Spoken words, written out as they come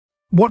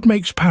What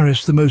makes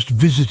Paris the most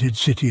visited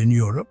city in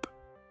Europe?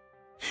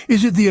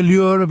 Is it the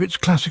allure of its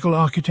classical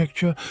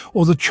architecture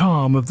or the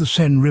charm of the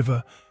Seine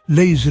River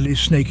lazily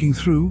snaking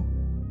through?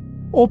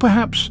 Or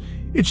perhaps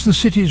it's the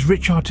city's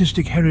rich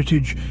artistic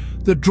heritage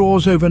that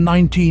draws over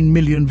 19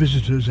 million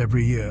visitors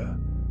every year.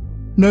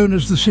 Known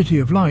as the City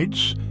of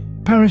Lights,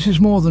 Paris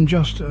is more than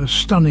just a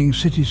stunning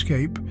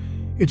cityscape.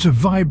 It's a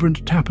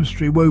vibrant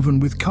tapestry woven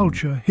with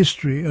culture,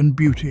 history and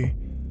beauty.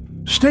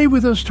 Stay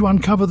with us to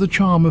uncover the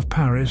charm of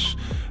Paris,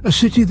 a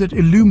city that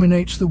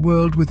illuminates the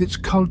world with its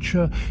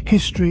culture,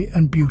 history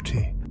and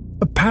beauty.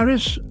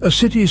 Paris, a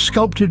city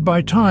sculpted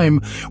by time,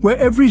 where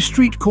every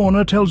street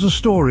corner tells a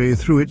story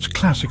through its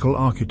classical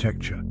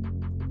architecture.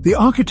 The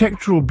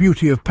architectural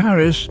beauty of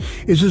Paris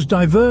is as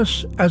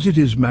diverse as it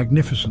is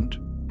magnificent.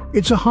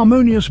 It's a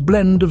harmonious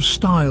blend of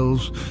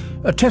styles,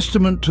 a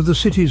testament to the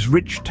city's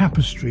rich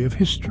tapestry of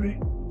history.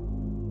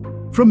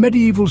 From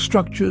medieval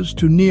structures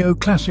to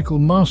neoclassical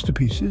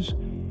masterpieces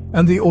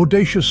and the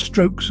audacious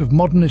strokes of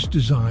modernist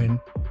design,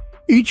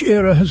 each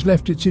era has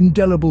left its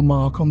indelible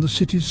mark on the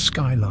city's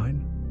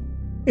skyline.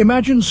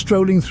 Imagine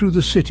strolling through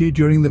the city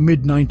during the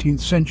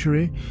mid-19th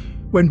century,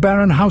 when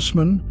Baron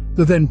Haussmann,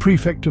 the then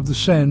prefect of the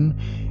Seine,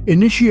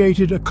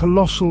 initiated a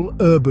colossal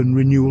urban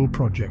renewal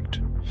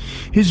project.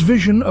 His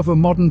vision of a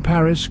modern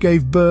Paris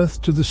gave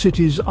birth to the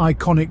city's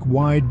iconic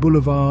wide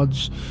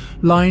boulevards,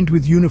 lined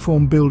with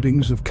uniform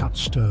buildings of cut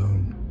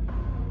stone.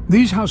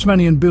 These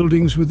Haussmannian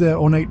buildings, with their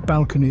ornate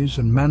balconies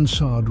and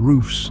mansard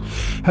roofs,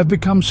 have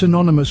become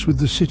synonymous with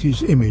the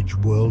city's image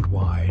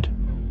worldwide.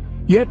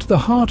 Yet the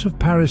heart of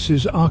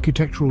Paris's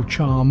architectural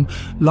charm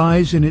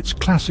lies in its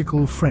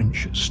classical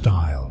French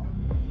style.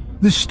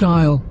 This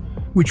style,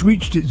 which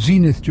reached its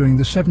zenith during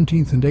the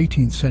 17th and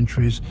 18th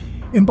centuries,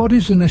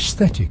 embodies an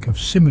aesthetic of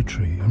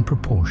symmetry and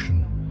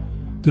proportion.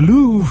 The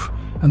Louvre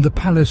and the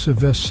Palace of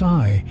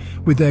Versailles,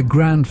 with their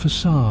grand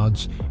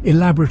facades,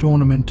 elaborate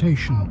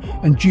ornamentation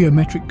and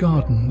geometric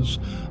gardens,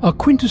 are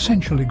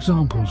quintessential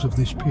examples of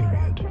this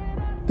period.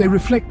 They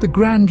reflect the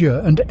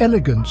grandeur and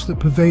elegance that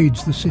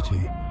pervades the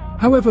city.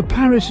 However,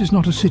 Paris is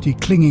not a city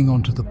clinging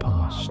onto the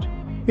past.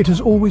 It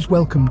has always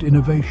welcomed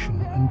innovation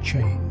and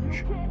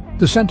change.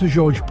 The Centre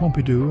Georges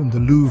Pompidou and the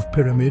Louvre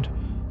Pyramid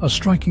are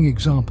striking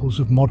examples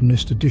of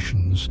modernist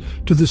additions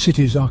to the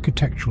city's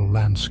architectural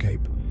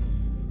landscape.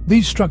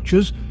 These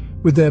structures,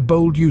 with their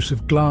bold use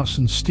of glass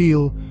and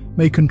steel,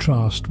 may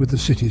contrast with the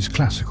city's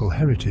classical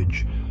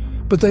heritage,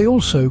 but they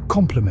also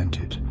complement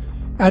it,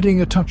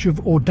 adding a touch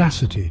of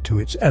audacity to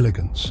its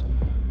elegance.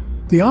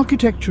 The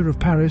architecture of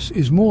Paris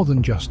is more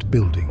than just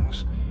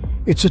buildings.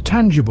 It's a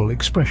tangible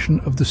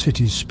expression of the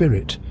city's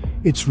spirit,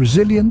 its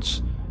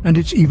resilience and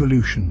its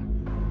evolution.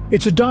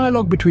 It's a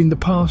dialogue between the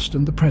past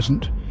and the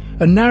present,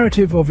 a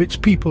narrative of its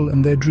people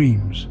and their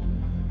dreams.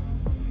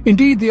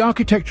 Indeed, the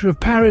architecture of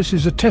Paris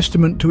is a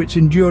testament to its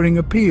enduring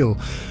appeal,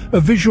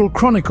 a visual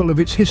chronicle of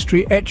its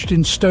history etched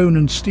in stone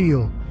and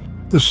steel.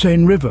 The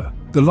Seine River,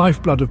 the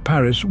lifeblood of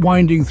Paris,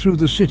 winding through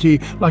the city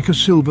like a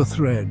silver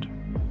thread.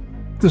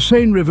 The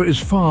Seine River is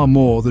far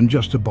more than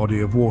just a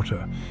body of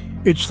water.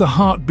 It's the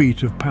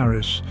heartbeat of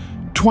Paris,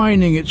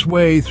 twining its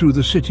way through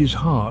the city's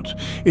heart,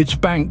 its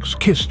banks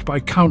kissed by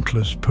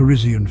countless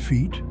Parisian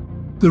feet.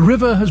 The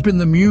river has been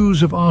the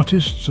muse of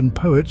artists and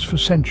poets for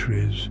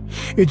centuries,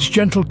 its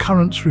gentle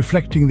currents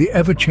reflecting the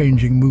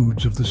ever-changing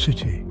moods of the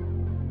city.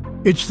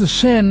 It's the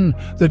Seine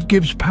that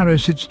gives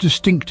Paris its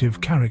distinctive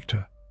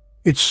character,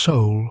 its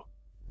soul.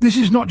 This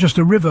is not just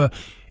a river,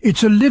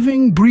 it's a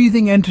living,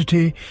 breathing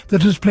entity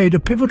that has played a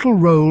pivotal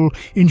role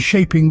in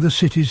shaping the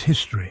city's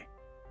history.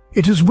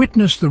 It has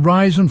witnessed the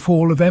rise and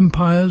fall of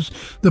empires,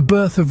 the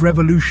birth of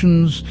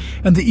revolutions,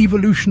 and the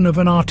evolution of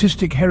an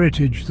artistic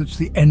heritage that's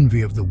the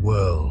envy of the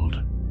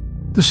world.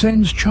 The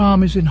Seine's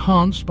charm is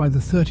enhanced by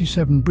the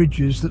 37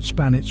 bridges that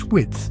span its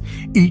width,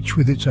 each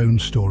with its own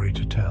story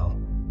to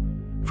tell.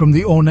 From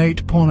the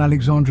ornate Pont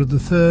Alexandre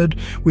III,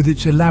 with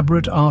its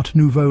elaborate Art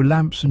Nouveau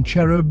lamps and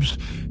cherubs,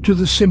 to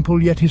the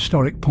simple yet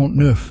historic Pont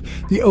Neuf,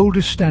 the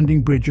oldest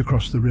standing bridge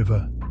across the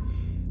river.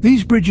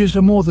 These bridges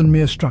are more than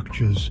mere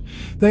structures.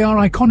 They are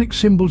iconic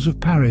symbols of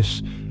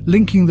Paris,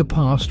 linking the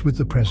past with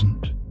the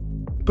present.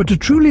 But to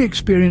truly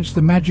experience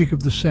the magic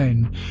of the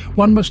Seine,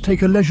 one must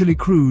take a leisurely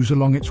cruise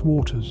along its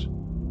waters.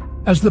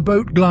 As the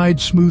boat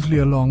glides smoothly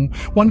along,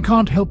 one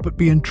can't help but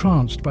be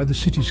entranced by the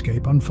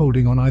cityscape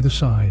unfolding on either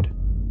side.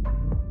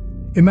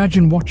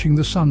 Imagine watching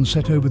the sun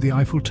set over the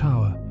Eiffel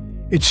Tower,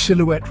 its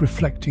silhouette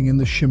reflecting in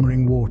the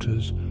shimmering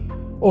waters,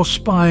 or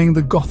spying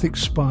the Gothic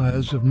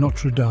spires of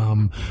Notre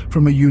Dame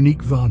from a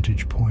unique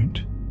vantage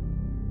point.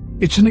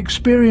 It's an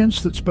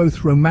experience that's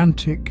both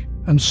romantic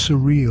and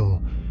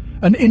surreal,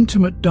 an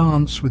intimate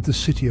dance with the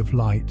City of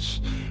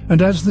Lights,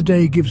 and as the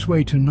day gives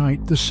way to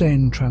night, the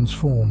Seine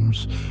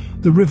transforms.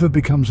 The river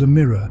becomes a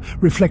mirror,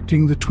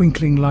 reflecting the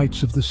twinkling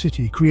lights of the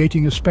city,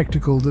 creating a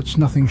spectacle that's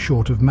nothing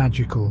short of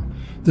magical.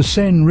 The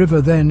Seine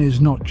River then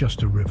is not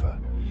just a river.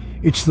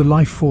 It's the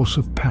life force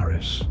of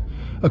Paris,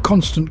 a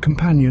constant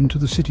companion to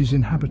the city's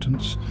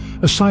inhabitants,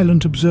 a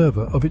silent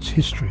observer of its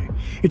history.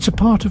 It's a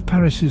part of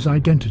Paris's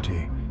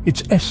identity,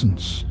 its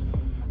essence.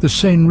 The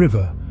Seine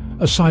River,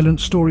 a silent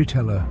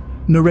storyteller,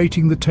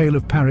 narrating the tale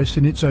of Paris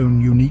in its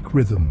own unique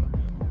rhythm.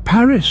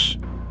 Paris,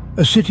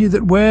 a city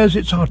that wears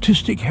its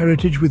artistic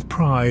heritage with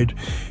pride,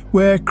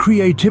 where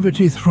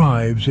creativity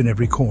thrives in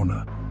every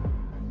corner.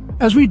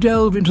 As we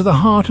delve into the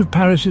heart of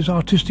Paris's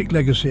artistic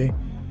legacy,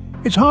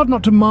 it's hard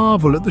not to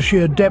marvel at the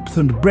sheer depth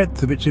and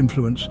breadth of its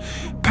influence.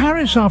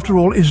 Paris, after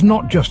all, is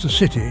not just a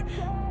city.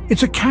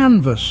 It's a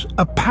canvas,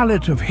 a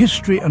palette of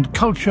history and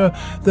culture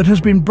that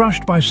has been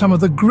brushed by some of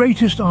the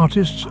greatest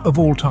artists of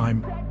all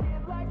time.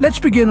 Let's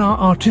begin our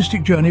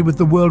artistic journey with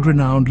the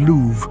world-renowned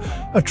Louvre,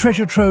 a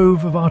treasure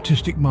trove of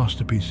artistic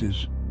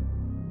masterpieces.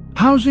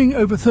 Housing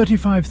over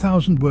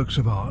 35,000 works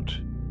of art,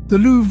 the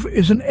Louvre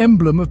is an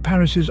emblem of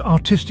Paris's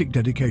artistic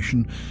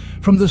dedication,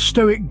 from the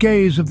stoic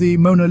gaze of the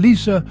Mona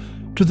Lisa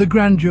to the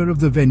grandeur of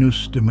the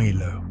Venus de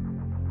Milo.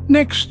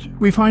 Next,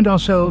 we find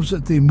ourselves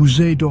at the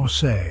Musée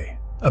d'Orsay,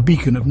 a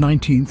beacon of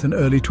 19th and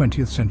early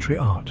 20th century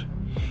art.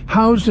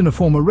 Housed in a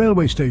former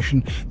railway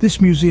station, this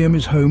museum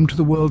is home to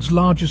the world's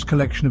largest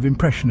collection of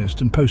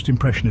Impressionist and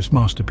post-Impressionist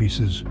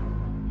masterpieces.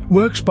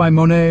 Works by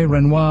Monet,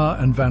 Renoir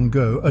and Van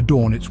Gogh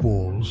adorn its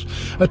walls,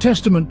 a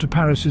testament to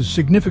Paris's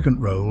significant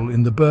role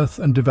in the birth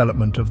and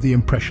development of the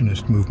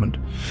Impressionist movement.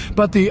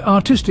 But the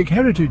artistic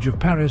heritage of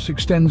Paris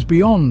extends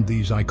beyond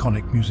these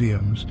iconic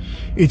museums.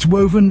 It's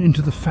woven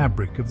into the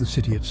fabric of the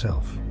city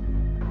itself.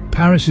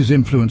 Paris's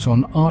influence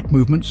on art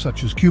movements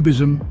such as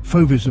Cubism,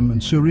 Fauvism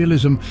and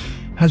Surrealism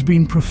has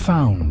been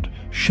profound,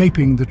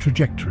 shaping the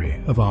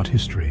trajectory of art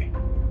history.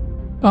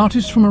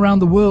 Artists from around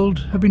the world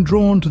have been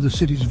drawn to the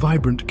city's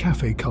vibrant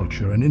cafe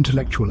culture and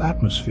intellectual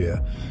atmosphere,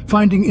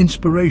 finding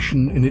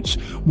inspiration in its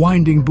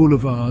winding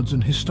boulevards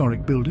and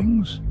historic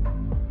buildings.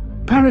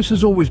 Paris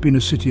has always been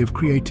a city of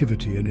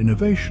creativity and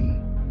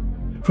innovation.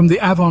 From the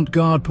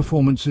avant-garde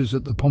performances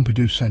at the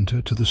Pompidou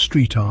Centre to the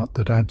street art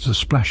that adds a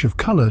splash of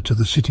colour to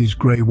the city's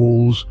grey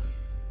walls,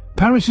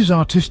 Paris's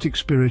artistic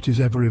spirit is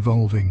ever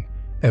evolving,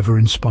 ever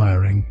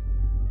inspiring.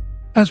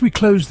 As we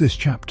close this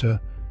chapter,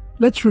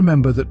 let's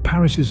remember that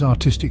Paris's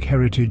artistic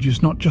heritage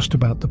is not just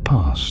about the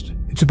past,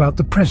 it's about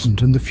the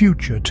present and the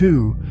future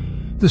too.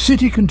 The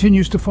city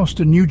continues to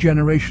foster new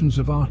generations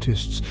of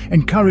artists,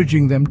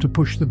 encouraging them to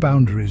push the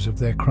boundaries of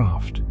their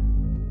craft.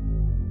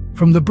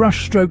 From the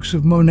brushstrokes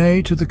of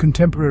Monet to the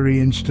contemporary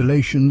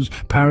installations,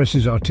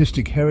 Paris's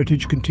artistic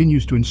heritage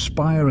continues to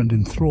inspire and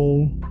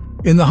enthrall.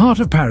 In the heart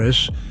of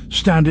Paris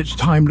stand its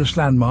timeless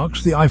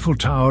landmarks, the Eiffel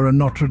Tower and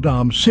Notre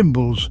Dame,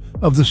 symbols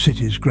of the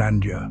city's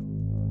grandeur.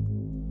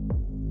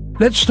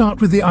 Let's start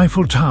with the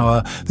Eiffel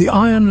Tower, the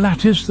iron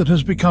lattice that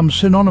has become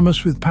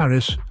synonymous with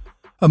Paris.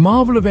 A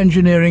marvel of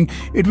engineering,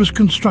 it was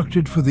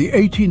constructed for the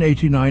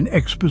 1889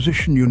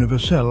 Exposition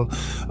Universelle,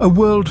 a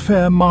world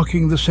fair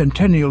marking the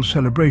centennial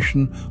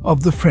celebration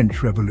of the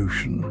French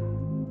Revolution.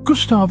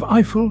 Gustave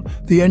Eiffel,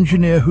 the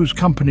engineer whose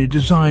company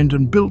designed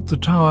and built the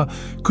tower,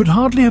 could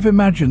hardly have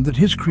imagined that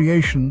his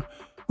creation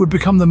would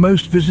become the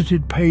most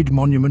visited paid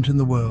monument in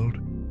the world.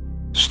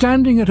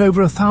 Standing at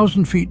over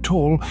 1,000 feet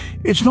tall,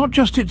 it's not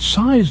just its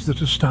size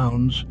that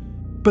astounds,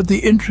 but the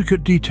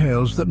intricate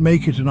details that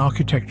make it an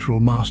architectural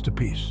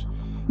masterpiece.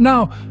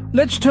 Now,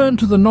 let's turn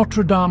to the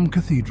Notre Dame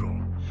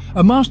Cathedral,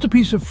 a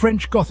masterpiece of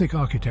French Gothic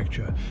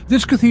architecture.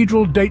 This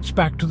cathedral dates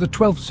back to the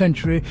 12th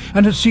century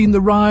and has seen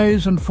the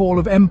rise and fall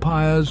of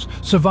empires,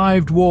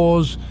 survived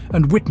wars,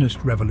 and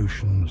witnessed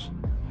revolutions.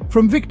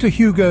 From Victor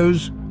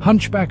Hugo's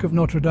Hunchback of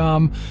Notre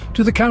Dame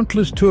to the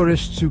countless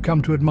tourists who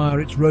come to admire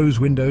its rose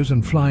windows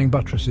and flying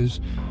buttresses,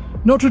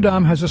 Notre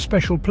Dame has a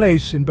special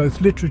place in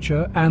both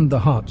literature and the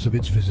hearts of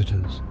its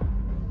visitors.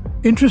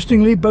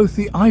 Interestingly, both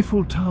the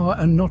Eiffel Tower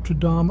and Notre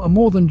Dame are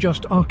more than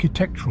just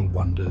architectural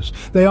wonders.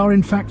 They are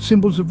in fact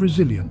symbols of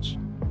resilience.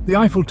 The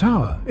Eiffel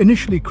Tower,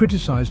 initially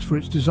criticized for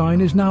its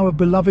design, is now a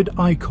beloved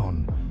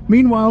icon.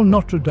 Meanwhile,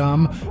 Notre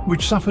Dame,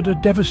 which suffered a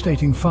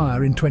devastating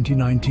fire in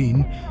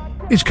 2019,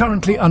 is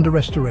currently under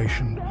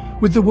restoration,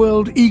 with the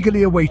world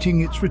eagerly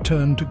awaiting its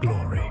return to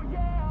glory.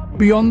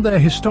 Beyond their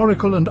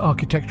historical and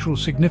architectural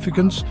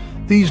significance,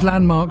 these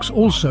landmarks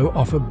also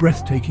offer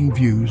breathtaking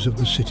views of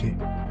the city.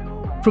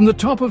 From the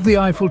top of the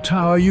Eiffel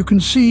Tower, you can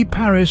see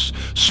Paris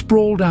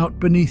sprawled out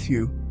beneath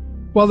you,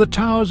 while the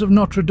towers of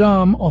Notre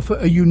Dame offer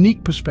a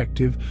unique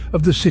perspective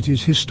of the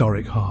city's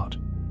historic heart.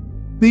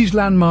 These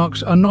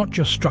landmarks are not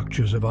just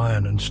structures of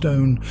iron and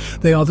stone,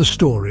 they are the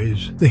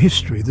stories, the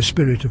history, the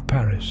spirit of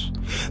Paris.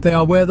 They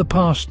are where the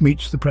past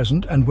meets the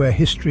present and where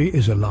history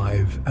is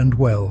alive and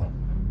well.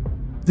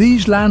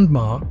 These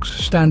landmarks,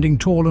 standing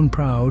tall and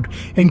proud,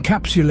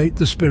 encapsulate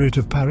the spirit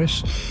of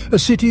Paris, a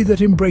city that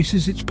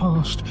embraces its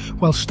past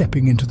while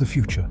stepping into the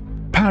future.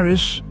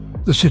 Paris,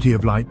 the City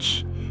of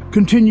Lights,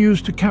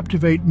 continues to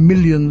captivate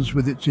millions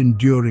with its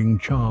enduring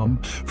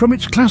charm. From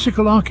its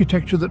classical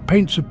architecture that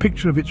paints a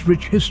picture of its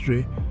rich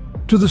history,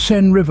 to the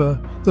Seine River,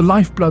 the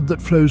lifeblood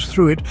that flows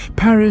through it,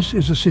 Paris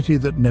is a city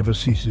that never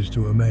ceases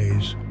to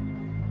amaze.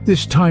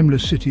 This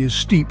timeless city is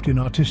steeped in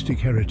artistic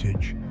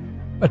heritage,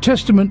 a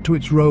testament to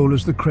its role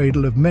as the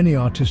cradle of many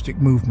artistic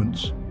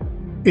movements.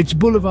 Its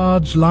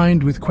boulevards,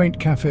 lined with quaint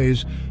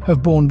cafes,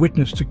 have borne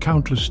witness to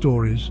countless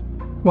stories,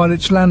 while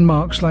its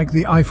landmarks like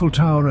the Eiffel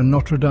Tower and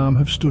Notre Dame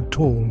have stood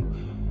tall,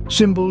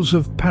 symbols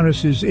of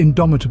Paris's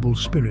indomitable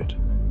spirit.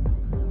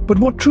 But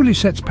what truly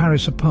sets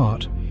Paris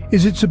apart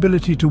is its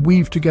ability to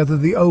weave together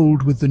the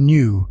old with the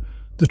new,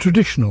 the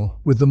traditional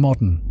with the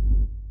modern.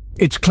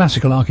 Its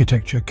classical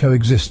architecture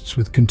coexists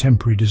with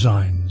contemporary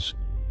designs.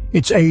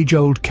 Its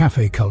age-old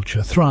café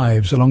culture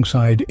thrives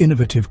alongside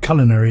innovative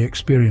culinary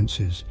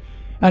experiences,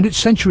 and its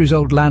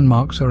centuries-old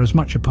landmarks are as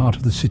much a part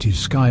of the city's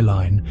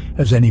skyline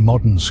as any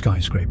modern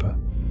skyscraper.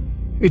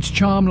 Its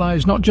charm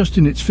lies not just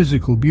in its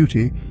physical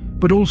beauty,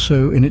 but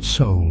also in its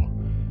soul.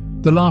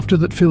 The laughter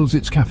that fills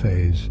its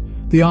cafes,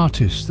 the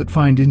artists that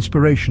find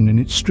inspiration in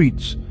its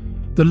streets,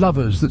 the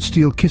lovers that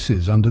steal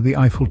kisses under the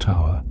Eiffel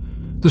Tower,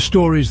 the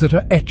stories that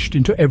are etched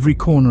into every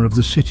corner of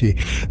the city.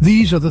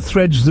 These are the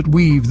threads that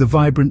weave the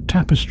vibrant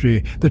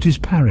tapestry that is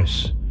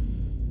Paris.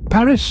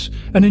 Paris,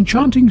 an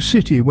enchanting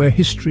city where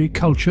history,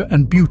 culture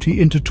and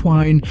beauty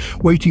intertwine,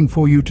 waiting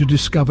for you to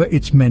discover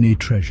its many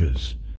treasures.